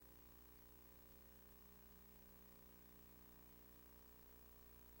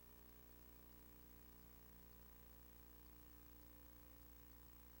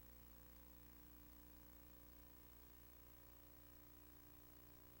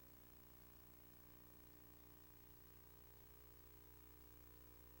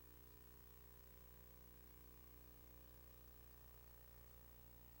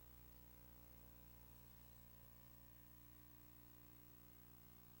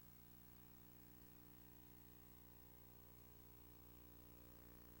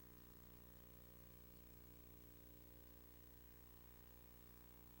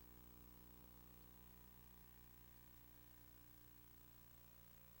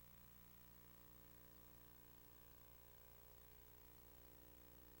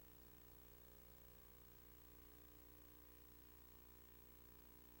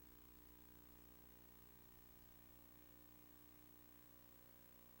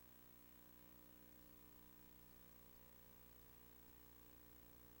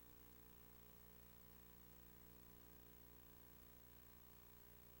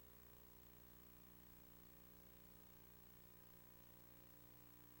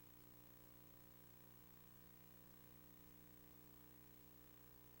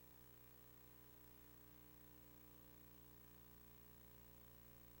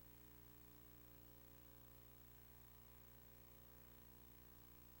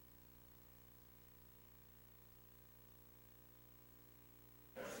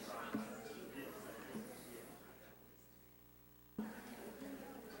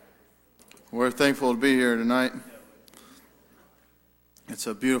We're thankful to be here tonight. It's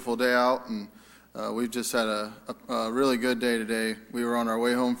a beautiful day out, and we've just had a really good day today. We were on our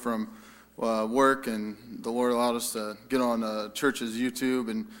way home from work, and the Lord allowed us to get on church's YouTube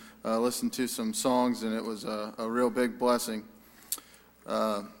and listen to some songs, and it was a real big blessing.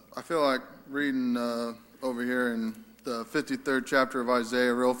 I feel like reading over here in the 53rd chapter of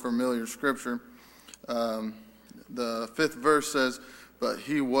Isaiah, a real familiar scripture. The 5th verse says, "But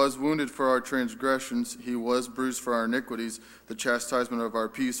he was wounded for our transgressions, he was bruised for our iniquities. The chastisement of our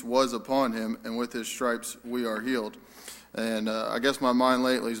peace was upon him, and with his stripes we are healed." And I guess my mind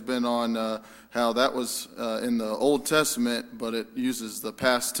lately has been on how that was in the Old Testament, but it uses the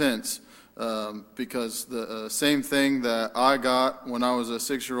past tense. Because the same thing that I got when I was a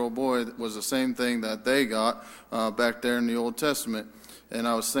 6-year-old boy was the same thing that they got back there in the Old Testament. And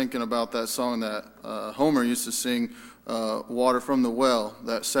I was thinking about that song that Homer used to sing, Water from the Well.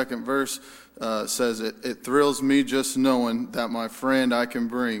 That second verse says, it thrills me just knowing that my friend I can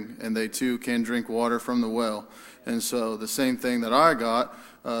bring, and they too can drink water from the well. And so the same thing that I got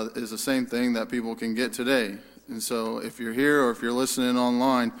is the same thing that people can get today. And so if you're here or if you're listening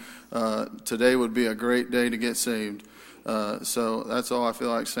online, today would be a great day to get saved. So that's all I feel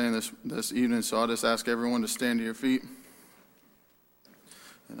like saying this evening. So I'll just ask everyone to stand to your feet,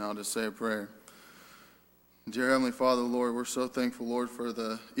 and I'll just say a prayer. Dear Heavenly Father, Lord, we're so thankful, Lord, for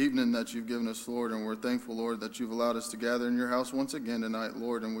the evening that you've given us, Lord, and we're thankful, Lord, that you've allowed us to gather in your house once again tonight,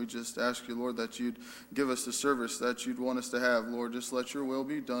 Lord, and we just ask you, Lord, that you'd give us the service that you'd want us to have, Lord. Just let your will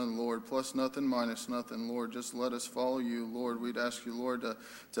be done, Lord, plus nothing, minus nothing, Lord. Just let us follow you, Lord. We'd ask you, Lord,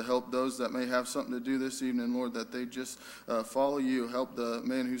 to help those that may have something to do this evening, Lord, that they just follow you. Help the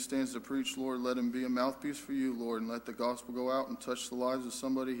man who stands to preach, Lord. Let him be a mouthpiece for you, Lord, and let the gospel go out and touch the lives of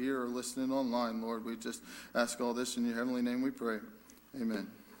somebody here or listening online, Lord. We just ask all this in your heavenly name we pray. Amen.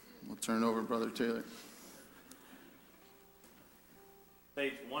 We'll turn over Brother Taylor.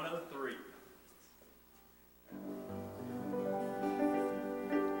 Page 103.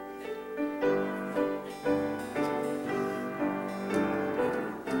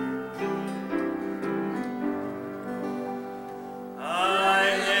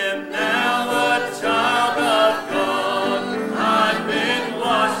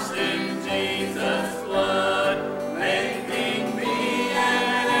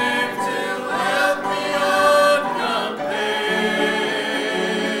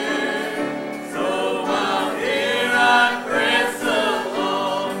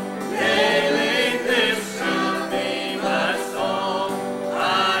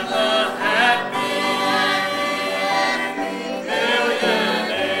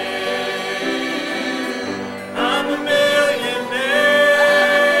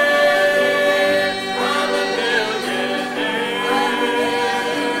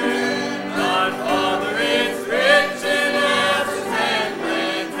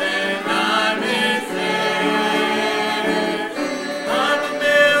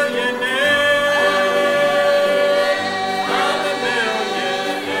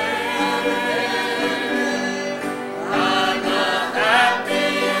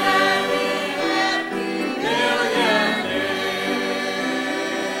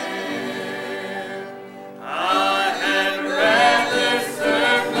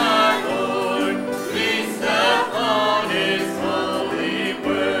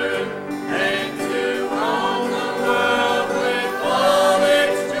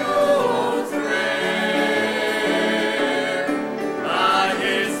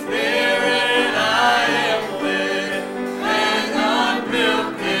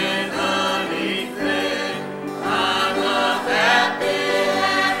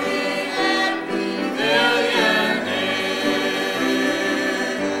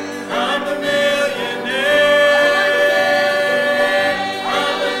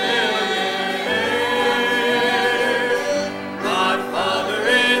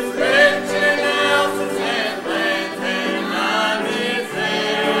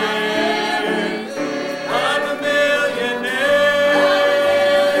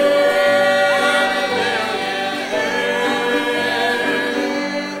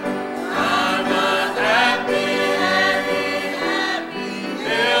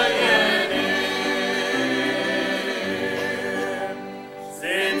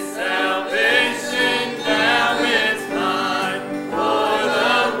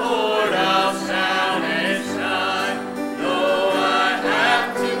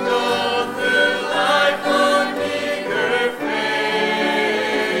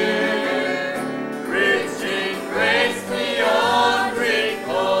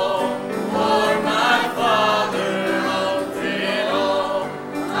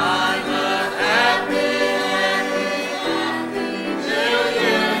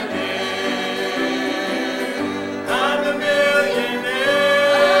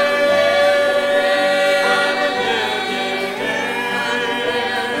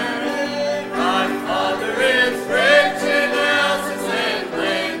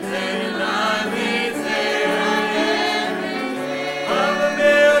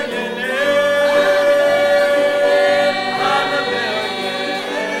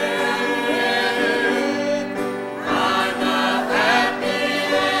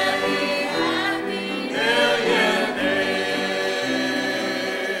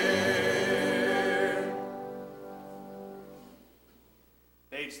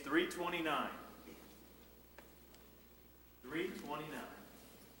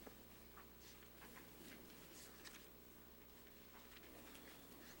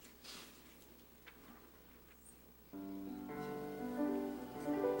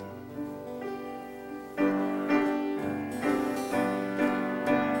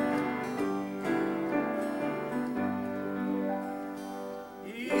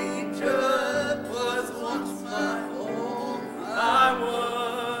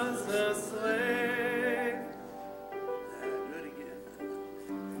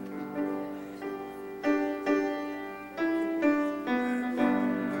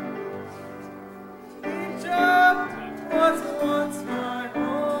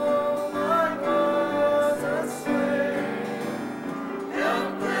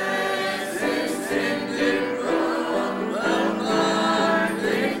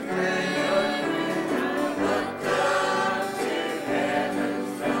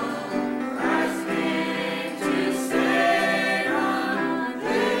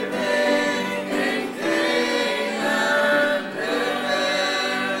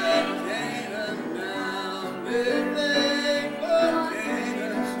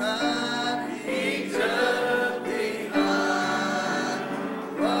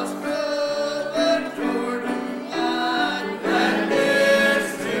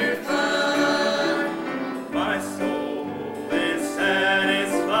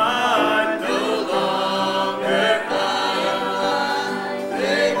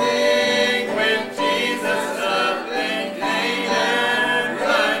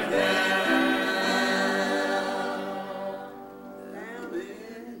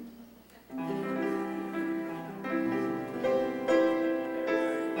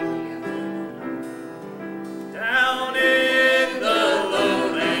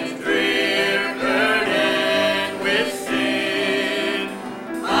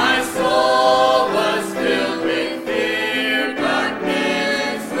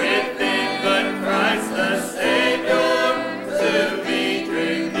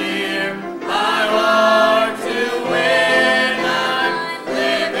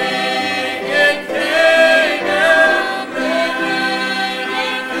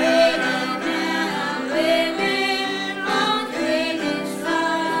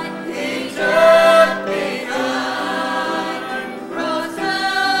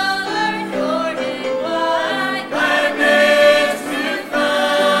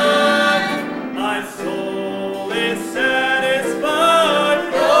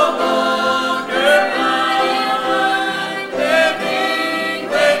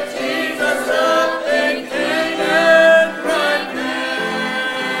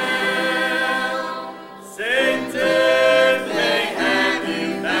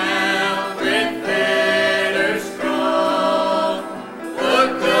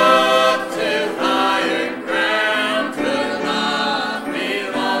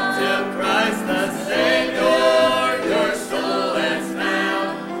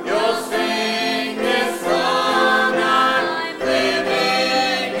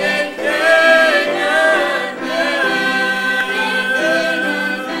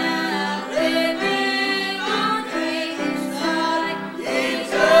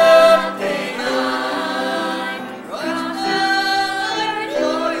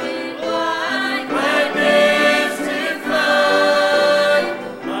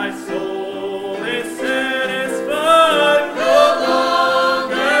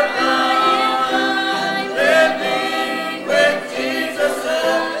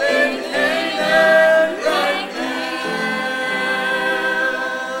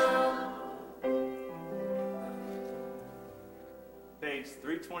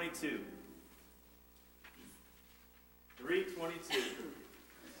 322. 322.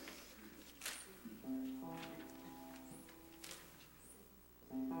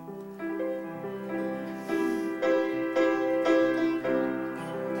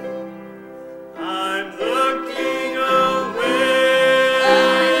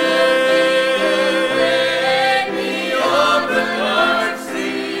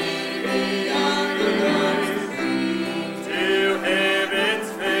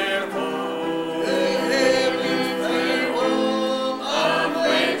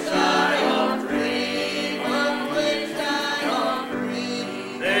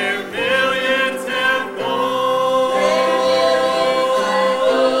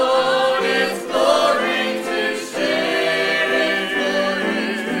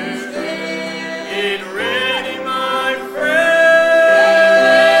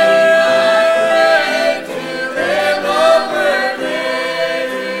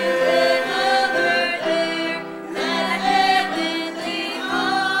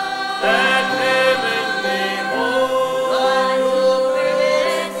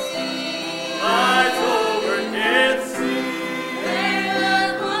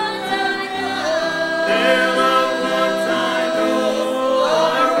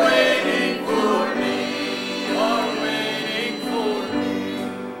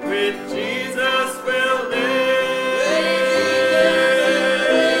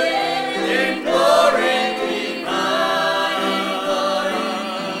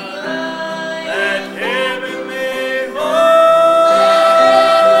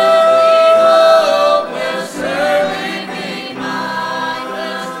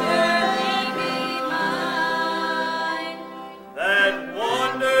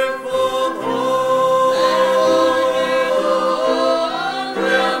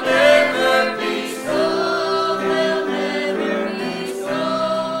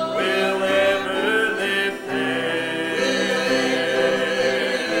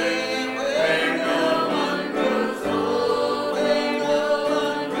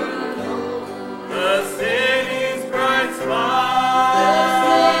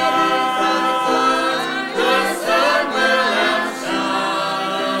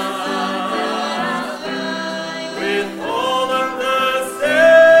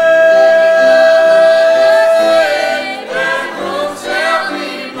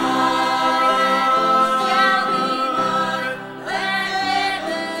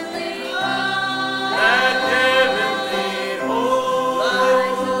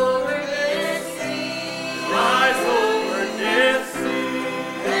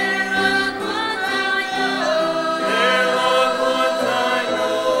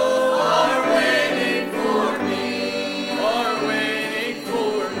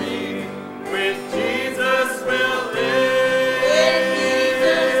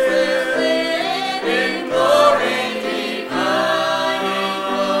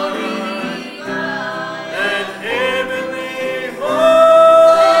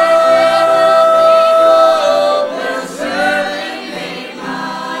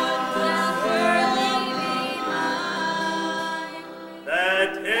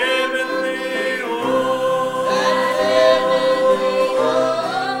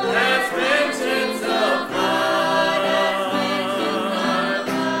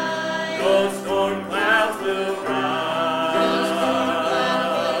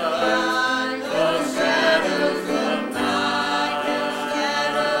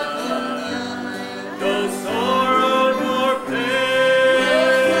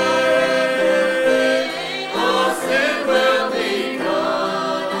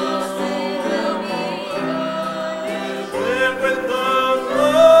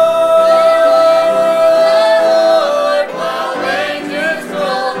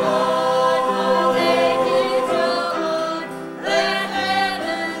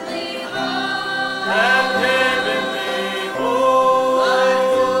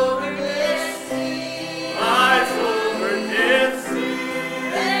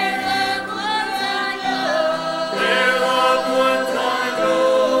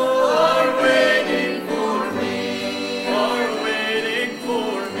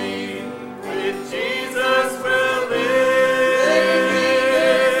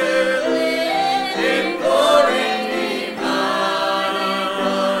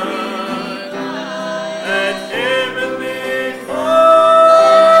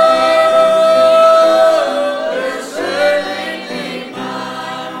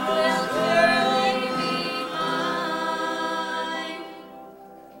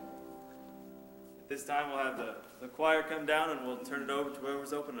 Come down and we'll turn it over to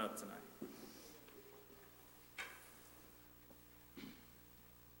whoever's opening up tonight.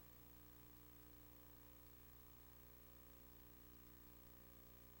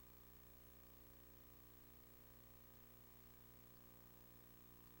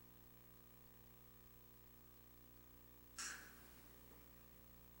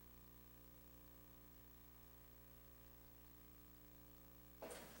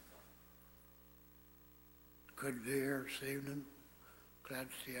 good to be here this evening. Glad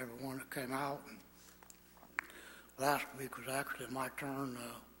to see everyone that came out. Last week was actually my turn.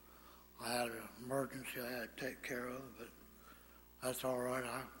 I had an emergency I had to take care of, but that's all right.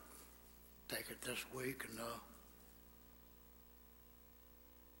 I take it this week, and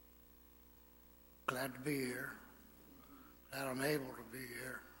glad to be here. Glad I'm able to be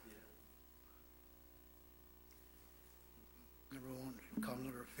here. Everyone should come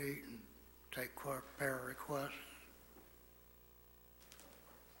to their feet and take prayer requests.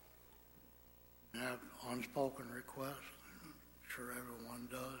 And have unspoken requests. I'm sure everyone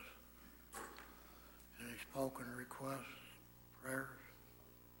does. Any spoken requests, prayers?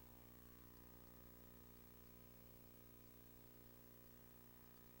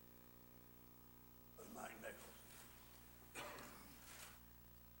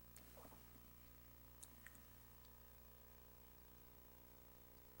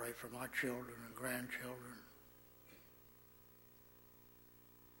 Pray for my children and grandchildren.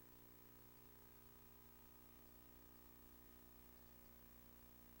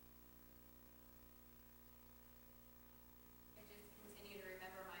 I just continue to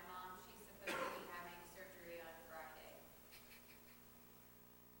remember my mom. She's supposed to be having surgery on Friday.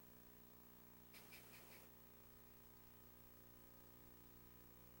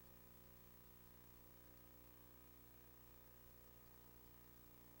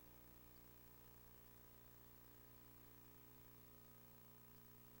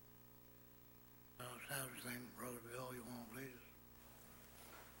 How's everything, Brother Bill? You want to lead us?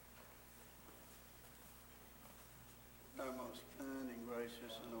 Our most kind and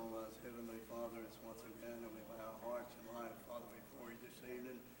gracious and all-wise Heavenly Father, it's once again that we bow our hearts and life, Father, before you this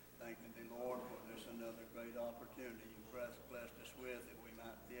evening, thanking the Lord for this another great opportunity you blessed us with, that we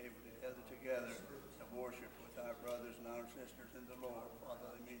might be able to gather together to worship with our brothers and our sisters in the Lord.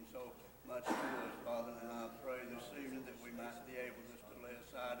 Father, they mean so much to us, Father, and I pray this evening that we might be able just to lay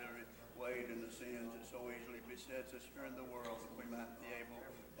aside every weight and the sins that so easily besets us here in the world, that we might be able,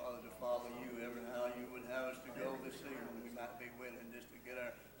 Father, to follow you ever how you would have us to go this evening. We might be willing just to get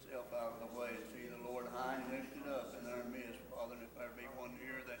ourselves out of the way and see the Lord high and lifted up in our midst, Father. And if there be one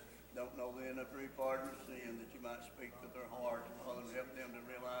here that don't know the iniquity pardon of sin, that you might speak to their hearts, Father, and help them to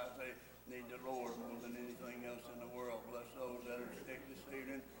realize they need the Lord more than anything else in the world. Bless those that are sick this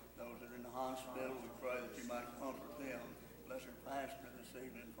evening, those that are in the hospital. We pray that you might comfort them. Bless our pastor this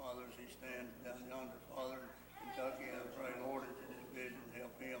evening, Father, as he stands down yonder, Father, in Kentucky. I pray, Lord, that his vision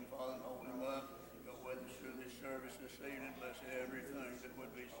help him, Father, and hold him up. Go with us through this service this evening. Bless everything that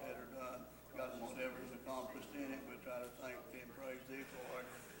would be said or done. God, whatever is accomplished in it, we try to thank thee and praise thee for it.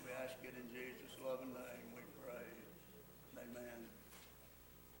 We ask it in Jesus' loving name, we pray. Amen.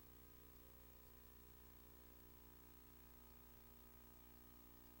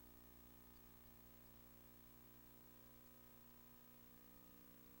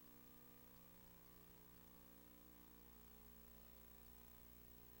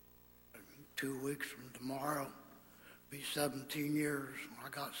 In 2 weeks from tomorrow, be 17 years when I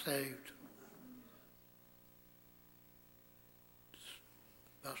got saved. It's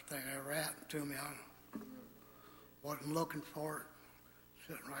the best thing that ever happened to me. I wasn't looking for it.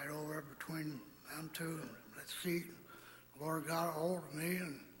 Sitting right over between them two, that seat. The Lord got a hold of me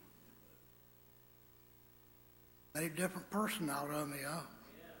and made a different person out of me, huh?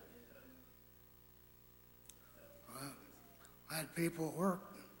 I had people at work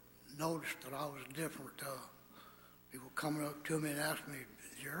noticed that I was different. People coming up to me and asking me,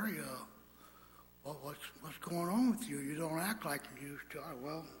 Jerry, what's going on with you? You don't act like you used to.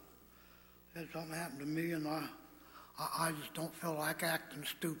 Well, had something happened to me, and I just don't feel like acting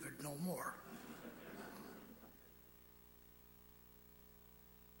stupid no more.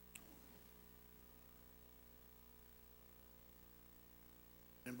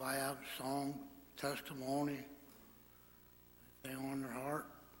 Anybody have a song, testimony, anything on their heart?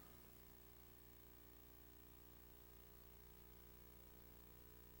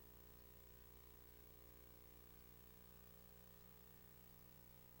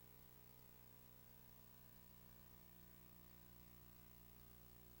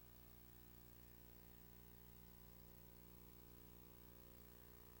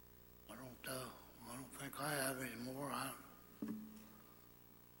 I don't think I have any more.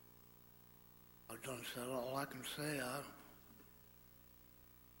 I've done said all I can say.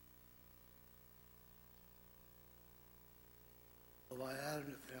 If I had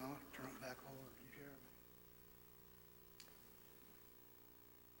anything, I'll turn it back over to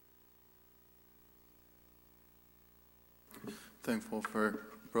Jeremy. Thankful for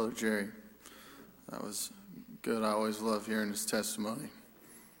Brother Jerry. That was good. I always love hearing his testimony.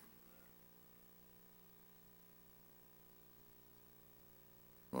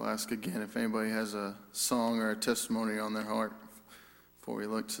 We'll ask again if anybody has a song or a testimony on their heart before we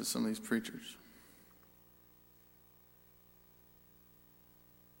look to some of these preachers.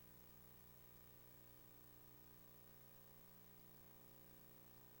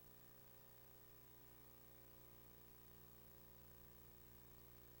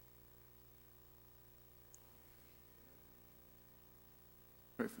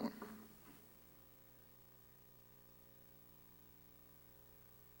 Pray for them.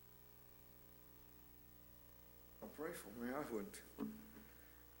 Pray for me. I would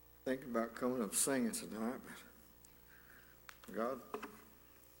think about coming up singing tonight, but God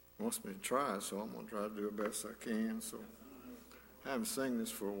wants me to try, so I'm going to try to do the best I can. So I haven't sung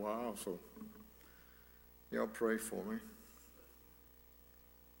this for a while, so y'all pray for me.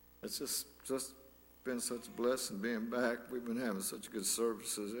 It's just been such a blessing being back. We've been having such good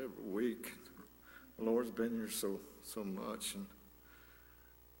services every week. The Lord's been here so much, and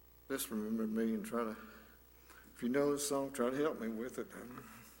just remember me and try to. If you know the song, try to help me with it.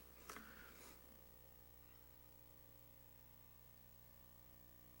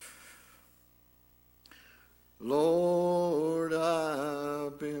 Lord,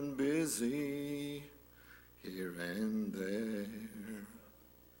 I've been busy here and there,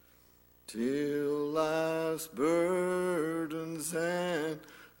 till life's burdens and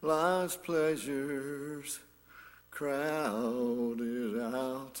life's pleasures crowded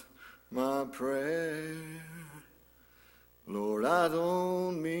out my prayer. Lord, I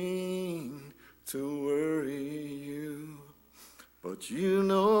don't mean to worry you, but you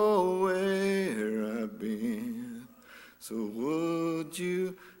know where I've been. So would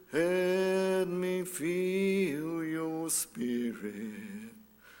you let me feel your spirit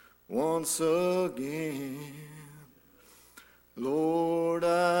once again? Lord,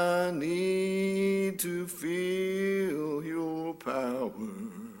 I need to feel your power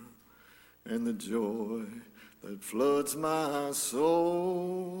and the joy that floods my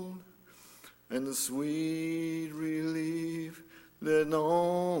soul, and the sweet relief that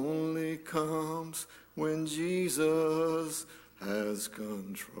only comes when Jesus has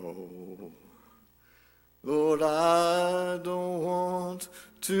control. Lord, I don't want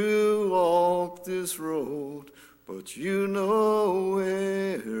to walk this road, but you know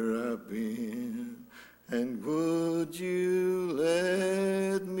where I've been. And would you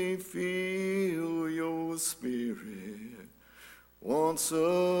let me feel your spirit once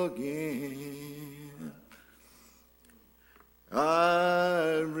again?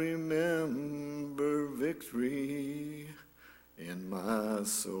 I remember victory in my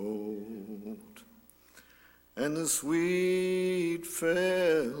soul, and the sweet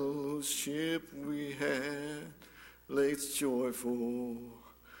fellowship we had, late joyful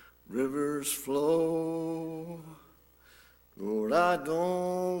rivers flow. Lord, I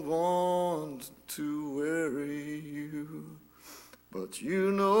don't want to worry you, but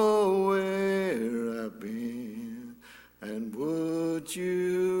you know where I've been. And would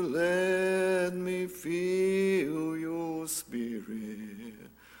you let me feel your spirit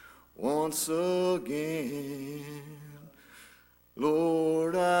once again?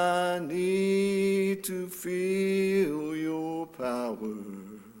 Lord, I need to feel your power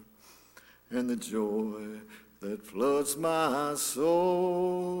and the joy that floods my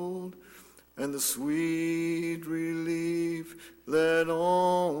soul, and the sweet relief that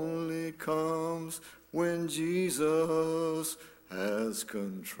only comes when Jesus has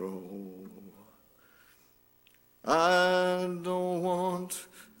control. I don't want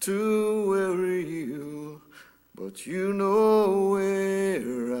to worry you, but you know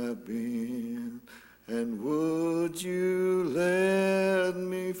where I've been. And would you let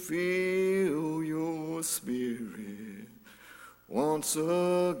me feel your spirit once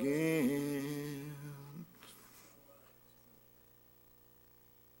again?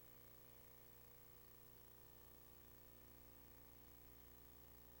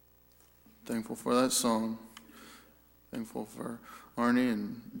 Thankful for that song. Thankful for Arnie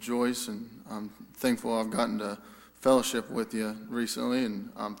and Joyce, and I'm thankful I've gotten to fellowship with you recently,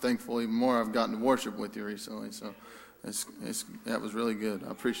 and I'm thankful even more I've gotten to worship with you recently. So that was really good.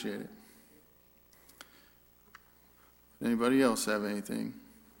 I appreciate it. Anybody else have anything?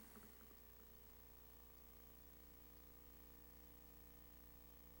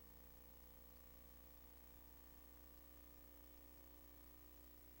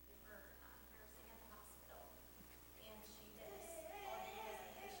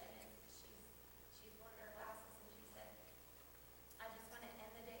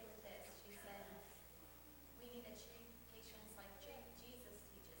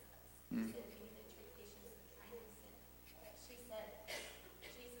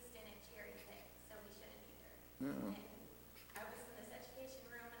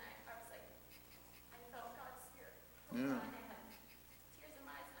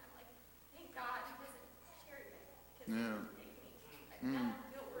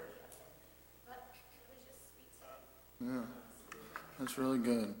 Yeah, that's really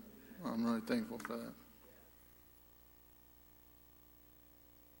good. I'm really thankful for that.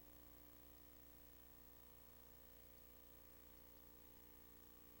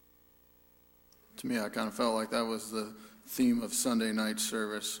 To me, I kind of felt like that was the theme of Sunday night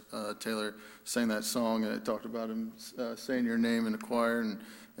service. Taylor sang that song, and it talked about him saying your name in the choir,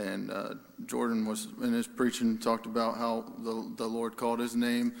 and Jordan was in his preaching talked about how the Lord called his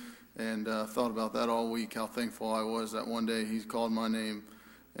name, and thought about that all week. How thankful I was that one day He called my name,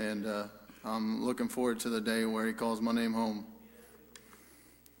 and I'm looking forward to the day where He calls my name home.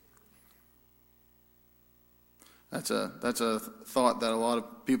 That's a thought that a lot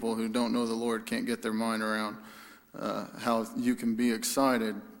of people who don't know the Lord can't get their mind around. How you can be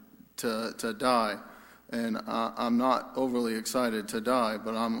excited to die, and I'm not overly excited to die,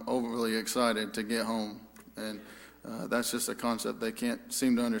 but I'm overly excited to get home, and that's just a concept they can't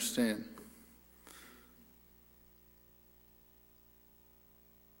seem to understand.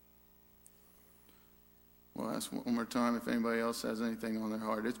 Well, ask one more time if anybody else has anything on their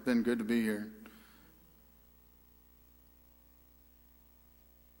heart. It's been good to be here.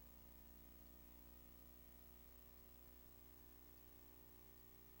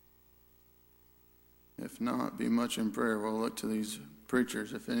 If not, be much in prayer. We'll look to these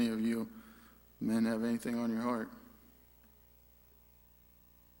preachers. If any of you men have anything on your heart.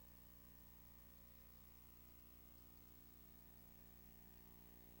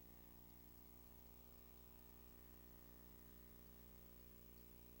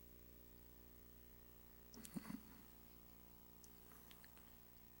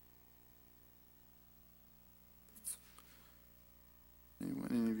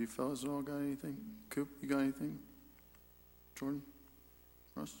 Any of you fellas at all got anything? Coop, you got anything? Jordan?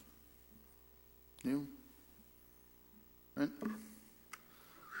 Russ? Neil? Brent?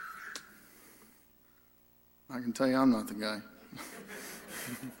 I can tell you I'm not the guy.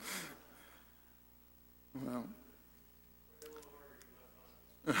 Well,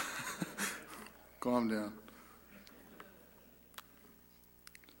 calm down.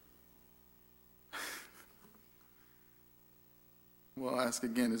 Well, I'll ask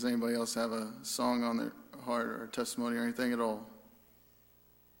again, does anybody else have a song on their heart or a testimony or anything at all?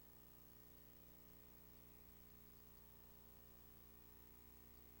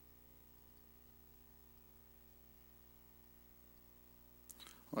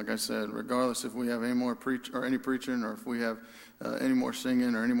 Like I said, regardless if we have any more any preaching, or if we have any more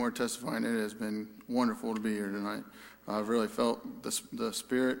singing or any more testifying, it has been wonderful to be here tonight. I've really felt the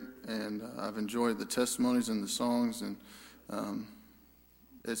Spirit, and I've enjoyed the testimonies and the songs, and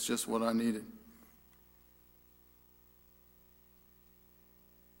it's just what I needed.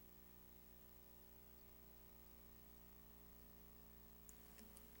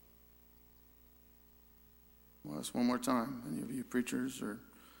 Well, that's one more time. Any of you preachers or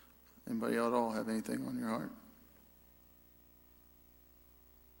anybody at all have anything on your heart?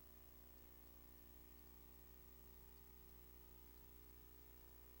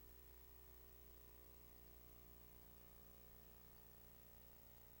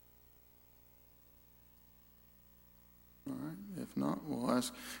 All right. If not, we'll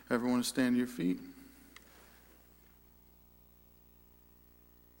ask everyone to stand to your feet.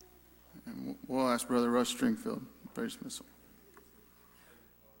 And we'll ask Brother Russ Stringfield to pray dismissal.